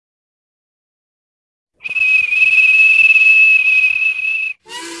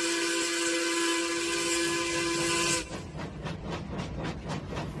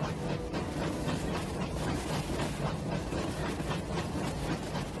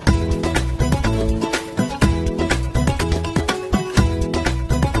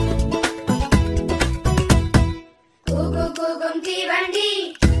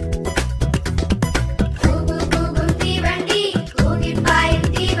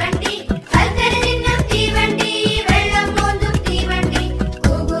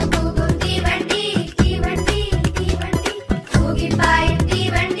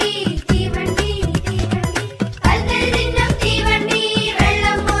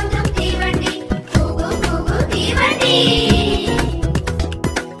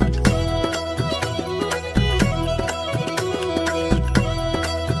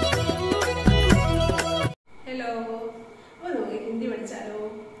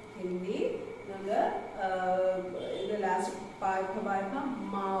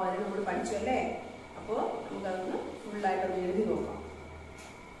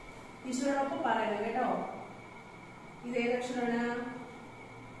ഈശ്വരനൊപ്പം പറയണം കേട്ടോ. ഇത് ഏതക്ഷരമാണ്?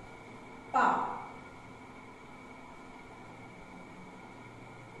 പ,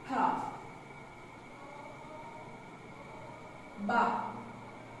 ഫ, ബ,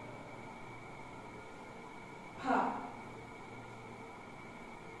 ഫ,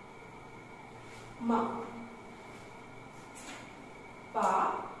 മ. പ,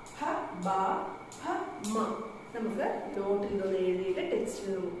 ഫ, ബ, ഫ, മ. നമുക്ക് നോട്ടിൽ ഇതൊന്ന് എഴുതിയിട്ട്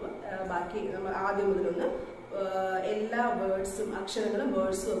ടെക്സ്റ്റിൽ നമുക്ക് ബാക്കി നമ്മൾ ആദ്യം മുതലൊന്ന് എല്ലാ വേർഡ്സും അക്ഷരങ്ങളും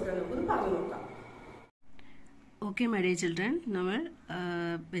വേർഡ്സും ഒക്കെ നമുക്കൊന്ന് പറഞ്ഞു നോക്കാം. ഓക്കെ മൈ ഡിയർ ചിൽഡ്രൻ, നമ്മൾ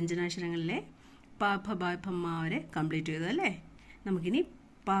വ്യഞ്ജനാക്ഷരങ്ങളിലെ പ ഫ ബ ഫ മ വരെ കംപ്ലീറ്റ് ചെയ്തു അല്ലേ. നമുക്കിനി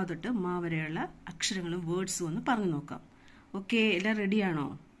പ തൊട്ട് മ വരെയുള്ള അക്ഷരങ്ങളും വേർഡ്സും ഒന്ന് പറഞ്ഞു നോക്കാം. ഓക്കെ, എല്ലാം റെഡിയാണോ?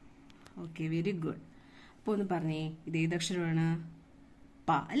 Okay, very good. അപ്പോൾ ഒന്ന് പറഞ്ഞേ, ഇത് ഏതക്ഷരമാണ്?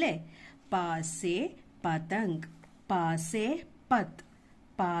 പ അല്ലേ. പാസേ പതംഗ്, പാസേ പത്,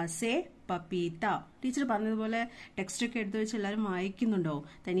 പാസേ പപ്പീത്ത. ടീച്ചർ പറഞ്ഞതുപോലെ ടെക്സ്റ്റ് ഒക്കെ എടുത്തു വെച്ച് എല്ലാവരും വായിക്കുന്നുണ്ടോ?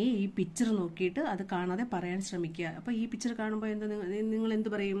 തനിയെ ഈ പിക്ചർ നോക്കിയിട്ട് അത് കാണാതെ പറയാൻ ശ്രമിക്കുക. അപ്പോൾ ഈ പിക്ചർ കാണുമ്പോൾ എന്താ നിങ്ങൾ എന്ത്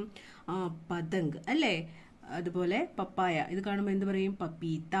പറയും? പതംഗ് അല്ലേ. അതുപോലെ പപ്പായ, ഇത് കാണുമ്പോൾ എന്ത് പറയും?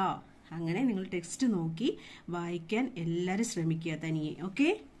 പപ്പീത്ത. അങ്ങനെ നിങ്ങൾ ടെക്സ്റ്റ് നോക്കി വായിക്കാൻ എല്ലാവരും ശ്രമിക്കുക തനിയെ. ഓക്കെ,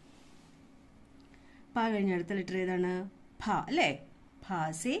 പ കഴിഞ്ഞ അടുത്ത ലെറ്റർ ഏതാണ്? ഫ അല്ലേ.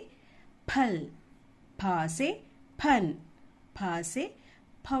 ഫാസേ ഫൽ, ഫാസേ ഫൻ, ഫാസേ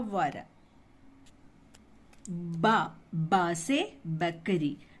ഫവ്വാര. ബ, ബാസേ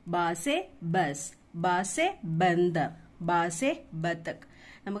ബക്കരി, ബാസേ ബസ്, ബാസേ ബന്ദർ, ബാസേ ബത്തക്.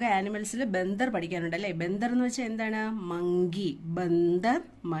 നമുക്ക് ആനിമൽസിൽ ബന്ദർ പഠിക്കാനുണ്ട് അല്ലേ. ബന്ദർ എന്ന് വെച്ചാൽ എന്താണ്? മങ്കി. ബന്ദർ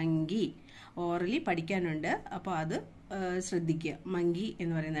മങ്കി. ഓറലി പഠിക്കാനുണ്ട്, അപ്പോൾ അത് ശ്രദ്ധിക്കുക. മങ്കി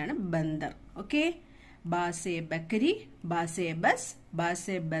എന്ന് പറയുന്നതാണ് Bandar. Okay, ബാസേ Bakary, ബാസേ bus,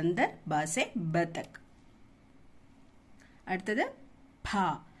 ബാസേ Bandar, ബാസേ ബത്തക്. അടുത്തത് ഫ,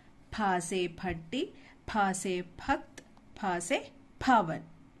 ഫാസേ ഭട്ടി, ഫാസേ ഭക്ത്, ഫാസേ ഭവൻ.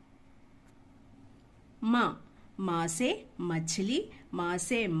 മ, മാസേ മछली,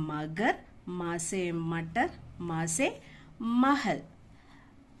 മാസേ മഗർ, മാസേ മട്ടർ, മാസേ മഹൽ.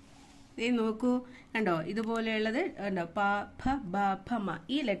 നോക്കൂ, കണ്ടോ ഇതുപോലെയുള്ളത് കണ്ടോ? പ ഫ ബ ഫ മ.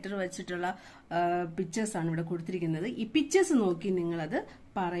 ഈ ലെറ്റർ വെച്ചിട്ടുള്ള പിക്ചേഴ്സ് ആണ് ഇവിടെ കൊടുത്തിരിക്കുന്നത്. ഈ പിക്ചേഴ്സ് നോക്കി നിങ്ങളത്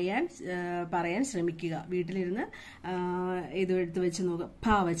പറയാൻ ശ്രമിക്കുക. വീട്ടിലിരുന്ന് ഇത് എടുത്ത് വെച്ച് നോക്കുക. ഫ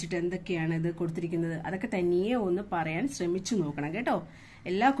വെച്ചിട്ട് എന്തൊക്കെയാണ് ഇത് കൊടുത്തിരിക്കുന്നത്, അതൊക്കെ തനിയെ ഒന്ന് പറയാൻ ശ്രമിച്ചു നോക്കണം കേട്ടോ.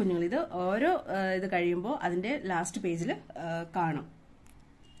 എല്ലാ കുഞ്ഞുങ്ങളും ഇത് ഓരോ ഇത് കഴിയുമ്പോൾ അതിന്റെ ലാസ്റ്റ് പേജിൽ കാണും.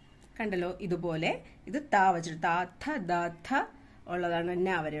 കണ്ടല്ലോ, ഇതുപോലെ ഇത് ത വെച്ചിട്ട് ത ഥ ദ ഥ ഉള്ളതാണ്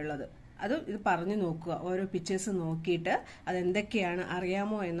ന വരെയുള്ളത്. അത് ഇത് പറഞ്ഞു നോക്കുക. ഓരോ പിക്ചേഴ്സ് നോക്കിയിട്ട് അതെന്തൊക്കെയാണ്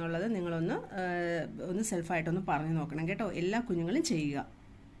അറിയാമോ എന്നുള്ളത് നിങ്ങളൊന്ന് സെൽഫായിട്ടൊന്ന് പറഞ്ഞു നോക്കണം കേട്ടോ. എല്ലാ കുഞ്ഞുങ്ങളും ചെയ്യുക.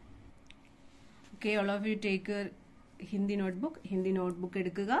 Okay, all of you take Hindi notebook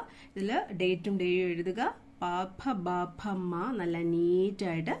എടുക്കുക. ഇതിൽ ഡേറ്റും ഡേയും എഴുതുക. പാപ്പ ബാപ്പ മ നല്ല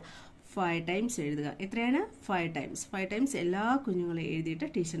നീറ്റായിട്ട് 5 ടൈംസ് എഴുതുക. എത്രയാണ്? 5 ടൈംസ്. 5 ടൈംസ് എല്ലാ കുഞ്ഞുങ്ങളും എഴുതിയിട്ട്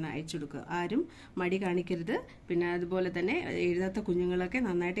ടീച്ചറിന് അയച്ചു കൊടുക്കുക. ആരും മടി കാണിക്കരുത്. പിന്നെ അതുപോലെ തന്നെ എഴുതാത്ത കുഞ്ഞുങ്ങളൊക്കെ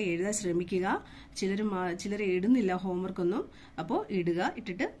നന്നായിട്ട് എഴുതാൻ ശ്രമിക്കുക. ചിലർ ഇടുന്നില്ല ഹോംവർക്കൊന്നും. അപ്പോൾ ഇടുക,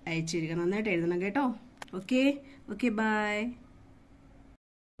 ഇട്ടിട്ട് അയച്ചു തരിക. നന്നായിട്ട് എഴുതണം കേട്ടോ. Okay okay, by.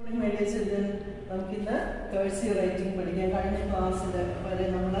 നമുക്കിന്ന് കഴ്സീവ് റൈറ്റിംഗ് പഠിക്കാം. കഴിഞ്ഞ ക്ലാസ്സിൽ വരെ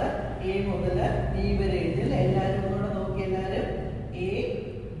നമ്മൾ എ മുതൽ ബി വരെ എഴുതി. എല്ലാവരും ഒന്നുകൂടെ നോക്കി. എല്ലാവരും A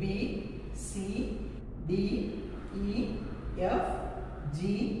B C D E F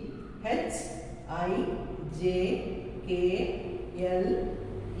G H I J K L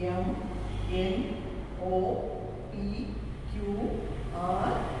M N O P Q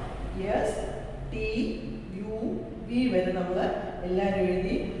R S T U V വരെ നമ്മൾ എല്ലാവരും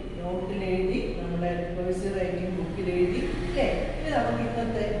എഴുതി. നോട്ടിൽ എഴുതി, നമ്മുടെ കഴ്സീവ് റൈറ്റിംഗ് ബുക്കിൽ എഴുതി അല്ലേ. ഇനി നമുക്ക്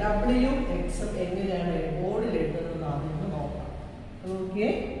ഇന്നത്തെ ഡബ്ല്യു എക്സും എങ്ങനെയാണ് ബോർഡിൽ എഴുതുന്നത് അതൊന്ന് നോക്കാം. ഓക്കെ,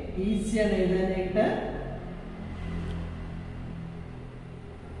 ഈസിയാണ് എഴുതാനായിട്ട്.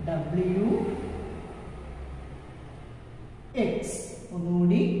 ഡബ്ല്യു എക്സ്,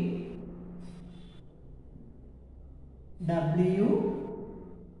 ഒന്നുകൂടി ഡബ്ല്യു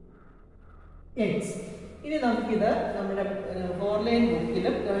എക്സ്. ഇനി നമുക്കിത് നമ്മുടെ 4 ലൈൻ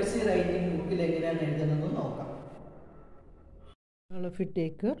ബുക്കിലും കഴ്സീവ് റൈറ്റിംഗ് ബുക്കിലും എങ്ങനെയാണ് എഴുതുന്നത് നോക്കാം. All of you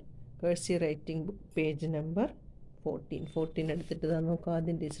take your cursive writing book page number 14 എടുത്തിട്ട് നോക്കാം.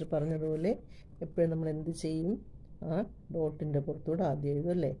 ആദ്യം ടീച്ചർ പറഞ്ഞതുപോലെ എപ്പോഴും നമ്മൾ എന്ത് ചെയ്യും? ആ ഡോട്ടിൻ്റെ പുറത്തൂടെ ആദ്യം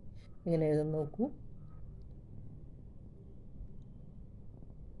എഴുതും അല്ലേ. എങ്ങനെ എഴുതും നോക്കൂ.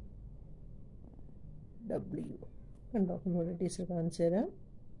 W കണ്ടോ, ഒന്നുകൂടെ ടീച്ചർ കാണിച്ചു തരാം.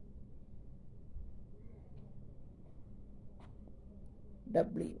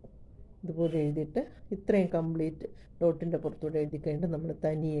 W ഇതുപോലെ എഴുതിയിട്ട് ഇത്രയും കംപ്ലീറ്റ് ഡോട്ടിൻ്റെ പുറത്തൂടെ എഴുതി കഴിഞ്ഞിട്ട് നമ്മൾ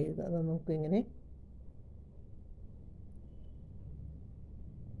തനിയെ എഴുതുക. അത് നമുക്ക് ഇങ്ങനെ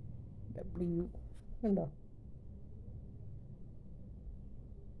W കണ്ടോ.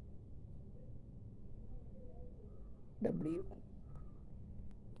 W.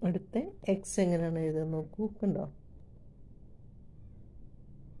 അടുത്ത എക്സ് എങ്ങനെയാണ് എഴുതുന്നത് നോക്കൂ. കണ്ടോ,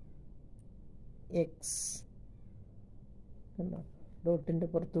 എക്സ് കണ്ടോ. ഡോട്ടിൻ്റെ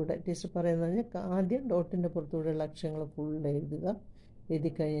പുറത്തൂടെ ടീച്ചർ പറയുന്നത് പറഞ്ഞാൽ ആദ്യം ഡോട്ടിൻ്റെ പുറത്തൂടെയുള്ള അക്ഷരങ്ങൾ ഫുൾ എഴുതുക. എഴുതി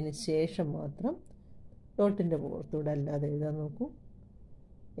കഴിഞ്ഞതിന് ശേഷം മാത്രം ഡോട്ടിൻ്റെ പുറത്തൂടെ അല്ലാതെ എഴുതാൻ നോക്കൂ.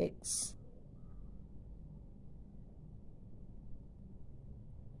 എക്സ്.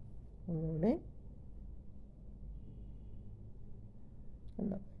 ഒന്നുകൂടെ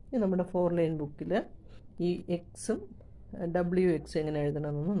കണ്ടോ. ഇത് നമ്മുടെ 4 ലൈൻ ബുക്കിൽ ഈ എക്സും WX എങ്ങനെ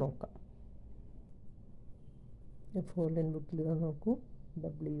എഴുതണമെന്ന് നോക്കാം. 4 ലൈൻ ബുക്കിൽ ഇതാ നോക്കൂ.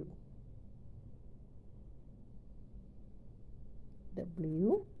 W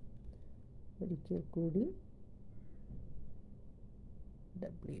ഒരിക്കൽ കൂടി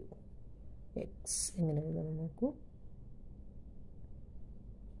WX എങ്ങനെ എഴുതണം നോക്കൂ.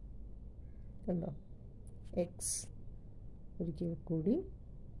 കണ്ടോ, എക്സ്. ഒരിക്കൽ കൂടി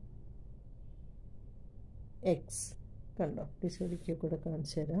എക്സ് കണ്ടോ. ടീച്ചർ ഒരിക്കൽ കൂടെ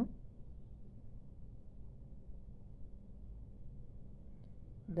കാണിച്ചു തരാം.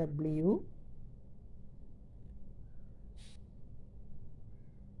 W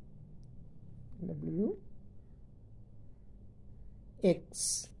X.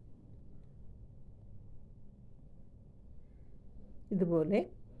 ഇതുപോലെ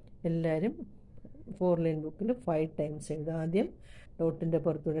എല്ലാവരും 4 ലൈൻ ബുക്കിൽ 5 ടൈംസ് എഴുതുക. ആദ്യം ഡോട്ടിൻ്റെ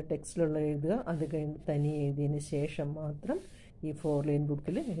പുറത്തൂടെ ടെക്സ്റ്റിലുള്ള എഴുതുക. അത് കഴിഞ്ഞ് തനിയെ എഴുതിയതിന് ശേഷം മാത്രം ഈ 4 ലൈൻ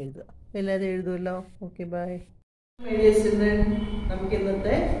ബുക്കിൽ എഴുതുക. എല്ലാവരും എഴുതുമല്ലോ. Okay, by. നമുക്ക്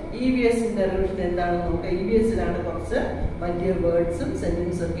ഇന്നത്തെ EVSന്റെ റിവിഷൻ എന്താണെന്ന് നോക്കാം. EVSലാണ് കുറച്ച് വലിയ വേർഡ്സും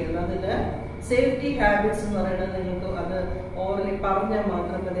സെന്റൻസും ഒക്കെ ഉണ്ട്. അതിൽ സേഫ്റ്റി ഹാബിറ്റ്സ് എന്ന് പറയുന്നത് നിങ്ങൾക്ക് അത് ഓർലി പറഞ്ഞാൽ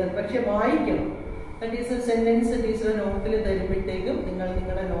മാത്രം മതി, അത് പക്ഷെ വായിക്കണം. ടീച്ചർ സെന്റൻസ് ടീച്ചർ നോട്ടിൽ തരുമ്പോഴത്തേക്കും നിങ്ങൾ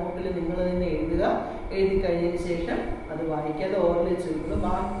നിങ്ങളുടെ നോട്ടിൽ നിങ്ങൾ തന്നെ എഴുതുക. എഴുതി കഴിഞ്ഞതിന് ശേഷം അത് വായിക്കാതെ ഓർലി ചോദിക്കുന്നു.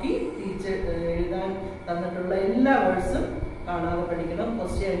 ബാക്കി ടീച്ചർ എഴുതാൻ തന്നിട്ടുള്ള എല്ലാ വേർഡ്സും കാണാതെ പഠിക്കണം.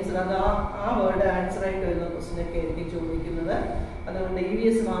 ക്വസ്റ്റ്യൻ ആൻസർ അത് ആ വേർഡ് ആൻസർ ആയിട്ട് വരുന്ന ക്വസ്റ്റ്യനൊക്കെ ആയിരിക്കും ചോദിക്കുന്നത്. അതുകൊണ്ട്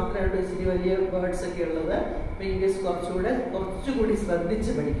EVS മാത്രമേ ഉള്ളൂ ഇച്ചിരി വലിയ വേർഡ്സ് ഒക്കെ ഉള്ളത്. അപ്പോൾ EVS കുറച്ചുകൂടി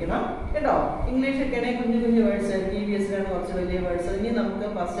ശ്രദ്ധിച്ച് പഠിക്കണം കേട്ടോ. ഇംഗ്ലീഷ് ഒക്കെ ആണെങ്കിൽ കുഞ്ഞു കുഞ്ഞു വേർഡ്സ് ആയിരിക്കും. EVSലാണ് കുറച്ച് വലിയ വേർഡ്സ്. ഇനി നമുക്ക്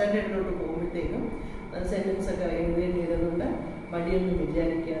ഫസ്റ്റ് സ്റ്റാൻഡേർഡിലോട്ട് പോകുമ്പോഴത്തേക്കും സെന്റൻസ് ഒക്കെ എഴുതേണ്ടി വരുന്നുണ്ട്. മടിയൊന്നും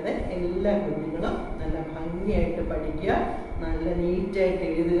വിചാരിക്കാതെ എല്ലാ കുഞ്ഞുങ്ങളും നല്ല ഭംഗിയായിട്ട് പഠിക്കുക, നല്ല നീറ്റായിട്ട്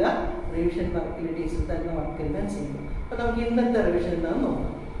എഴുതുക. റിവിഷൻ വർക്കിൽ ടീച്ചർ തന്നെ വർക്കെല്ലാം ചെയ്യും. അപ്പോൾ നമുക്ക് ഇന്നത്തെ റിവിഷൻ എന്താണെന്ന്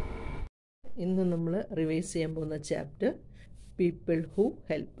നോക്കാം. ഇന്ന് നമ്മൾ റിവൈസ് ചെയ്യാൻ പോകുന്ന chapter people who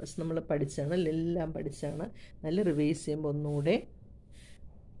help us. നമ്മൾ പഠിച്ചാണ്, എല്ലാം പഠിച്ചാണ്. നല്ല റിവൈസ് ചെയ്യുമ്പോൾ ഒന്നുകൂടെ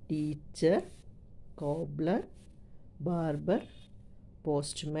teacher, cobbler, barber,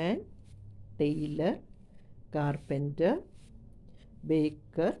 postman, Taylor, carpenter,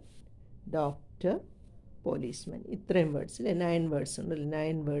 Baker, doctor, policeman. ഇത്രയും വേർഡ്സിൽ 9 വേർഡ്സ് ഉണ്ടല്ലോ.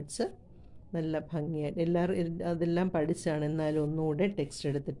 9 വേർഡ്സ് നല്ല ഭംഗിയായിട്ട് എല്ലാവരും അതെല്ലാം പഠിച്ചാണ്. എന്നാലും ഒന്നുകൂടെ ടെക്സ്റ്റ്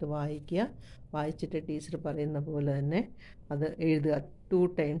എടുത്തിട്ട് വായിക്കുക. വായിച്ചിട്ട് ടീച്ചർ പറയുന്ന പോലെ തന്നെ അത് എഴുതുക. 2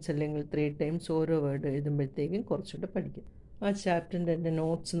 ടൈംസ് അല്ലെങ്കിൽ 3 ടൈംസ് ഓരോ വേർഡ് എഴുതുമ്പോഴത്തേക്കും കുറച്ചുകൂടെ പഠിക്കും. ആ ചാപ്റ്ററിൻ്റെ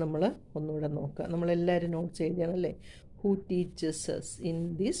നോട്ട്സ് നമ്മൾ ഒന്നുകൂടെ നോക്കുക. നമ്മളെല്ലാവരും notes എഴുതിയാണല്ലേ. Who teachers us in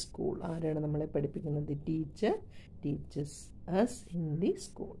the school. ആരാണ് നമ്മളെ പഠിപ്പിക്കുന്നത്? Teacher teachers us in the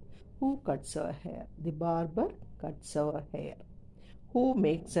school. Who cuts our hair? The barber cuts our hair. Who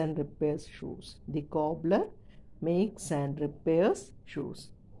makes and repairs shoes? The cobbler makes and repairs shoes.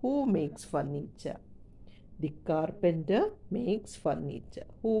 Who makes furniture? The carpenter makes furniture.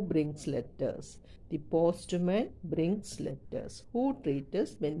 Who brings letters? The postman brings letters. Who treats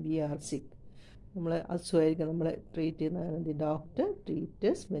us when we are sick? നമ്മൾ അസുഖമായിരിക്കും നമ്മളെ treat ചെയ്യുന്നതാണ്. The doctor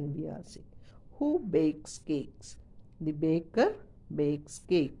treat us when we are sick. Who bakes cakes? The baker bakes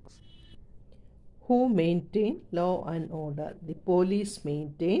cakes. Who maintain law and order? The police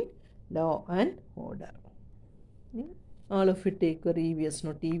maintain law and order. All of you take your EVS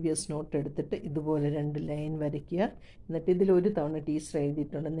note എടുത്തിട്ട് ഇതുപോലെ 2 line വരയ്ക്കുക. എന്നിട്ട് ഇതിലൊരു തവണ teacher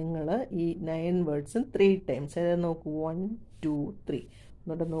എഴുതിയിട്ടുണ്ട്. നിങ്ങൾ ഈ 9 വേർഡ്സും 3 times അതായത് നോക്കൂ. 1 2 3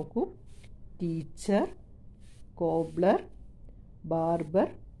 എന്നിട്ട് നോക്കൂ. Teacher, cobbler, barber,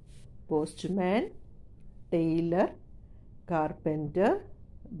 postman, Taylor, carpenter,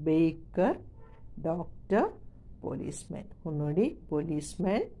 Baker, doctor, policeman. ഒന്നുകൂടി,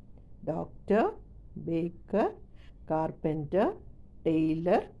 policeman, doctor, Baker, carpenter,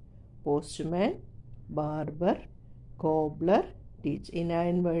 Taylor, postman, barber, cobbler, teacher. ഈ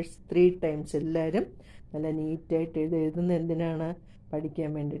 9 വേർഡ്സ് 3 ടൈംസ് എല്ലാവരും നല്ല നീറ്റായിട്ട് എഴുതുന്നത് എന്തിനാണ്? പഠിക്കാൻ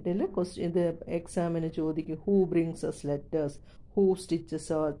വേണ്ടിയിട്ടില്ല. ഇത് എക്സാമിന് ചോദിക്കും. Who brings us letters, who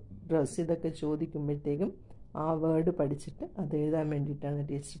stitches our dress, ഇതൊക്കെ ചോദിക്കുമ്പോഴത്തേക്കും ആ വേർഡ് പഠിച്ചിട്ട് അത് എഴുതാൻ വേണ്ടിയിട്ടാണ്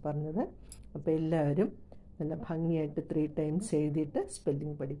ടീച്ചർ പറഞ്ഞത്. അപ്പോൾ എല്ലാവരും നല്ല ഭംഗിയായിട്ട് 3 ടൈംസ് എഴുതിയിട്ട്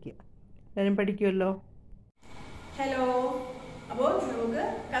സ്പെല്ലിംഗ് പഠിക്കുക. എല്ലാവരും പഠിക്കുമല്ലോ? ഹലോ, അപ്പോൾ നമുക്ക്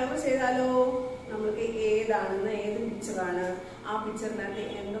കളർ ചെയ്താലോ? നമുക്ക് ഏതാണെന്ന്, ഏത് പിക്ചറാണ്, ആ പിക്ചറിനകത്ത്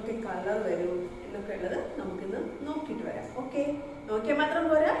എന്തൊക്കെ കളർ വരും എന്നൊക്കെ ഉള്ളത് നമുക്കിന്ന് നോക്കിയിട്ട് വരാം. ഓക്കെ, നോക്കിയാൽ മാത്രം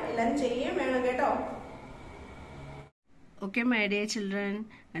പോരാ, എല്ലാവരും ചെയ്യാൻ വേണം കേട്ടോ. ഓക്കെ മൈ ഡിയർ ചിൽഡ്രൻ,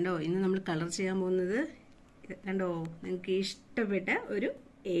 കണ്ടോ ഇന്ന് നമ്മൾ കളർ ചെയ്യാൻ പോകുന്നത് കണ്ടോ? നിങ്ങൾക്ക് ഇഷ്ടപ്പെട്ട ഒരു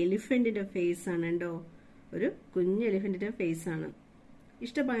എലിഫന്റിന്റെ ഫേസ് ആണ്. കണ്ടോ, ഒരു കുഞ്ഞ് എലിഫന്റിന്റെ ഫേസ് ആണ്.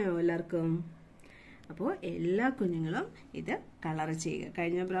 ഇഷ്ടമായോ എല്ലാവർക്കും? അപ്പോൾ എല്ലാ കുഞ്ഞുങ്ങളും ഇത് കളർ ചെയ്യുക.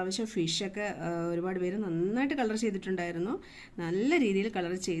 കഴിഞ്ഞ പ്രാവശ്യം ഫിഷൊക്കെ ഒരുപാട് പേര് നന്നായിട്ട് കളർ ചെയ്തിട്ടുണ്ടായിരുന്നു. നല്ല രീതിയിൽ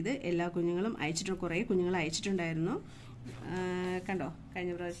കളർ ചെയ്ത് എല്ലാ കുഞ്ഞുങ്ങളും അയച്ചിട്ടുണ്ട്. കുറേ കുഞ്ഞുങ്ങൾ അയച്ചിട്ടുണ്ടായിരുന്നു. കണ്ടോ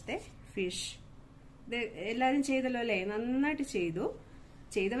കഴിഞ്ഞ പ്രാവശ്യത്തെ ഫിഷ്. ഇത് എല്ലാവരും ചെയ്തല്ലോ അല്ലേ? നന്നായിട്ട് ചെയ്തു.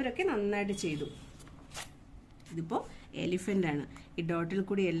 ചെയ്തവരൊക്കെ നന്നായിട്ട് ചെയ്തു. ഇതിപ്പോൾ എലിഫൻ്റ് ആണ്. ഈ ഡോട്ടിൽ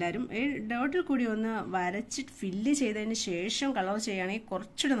കൂടി എല്ലാവരും ഡോട്ടിൽ കൂടി ഒന്ന് വരച്ചിട്ട് ഫില്ല് ചെയ്തതിന് ശേഷം കളർ ചെയ്യുകയാണെങ്കിൽ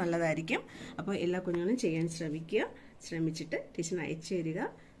കുറച്ചുകൂടെ നല്ലതായിരിക്കും. അപ്പോൾ എല്ലാ കുഞ്ഞുങ്ങളും ചെയ്യാൻ ശ്രമിക്കുക. ശ്രമിച്ചിട്ട് ടീച്ചറിന് അയച്ചു തരിക.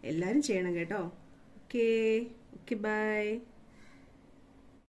 എല്ലാവരും ചെയ്യണം കേട്ടോ. Okay, by.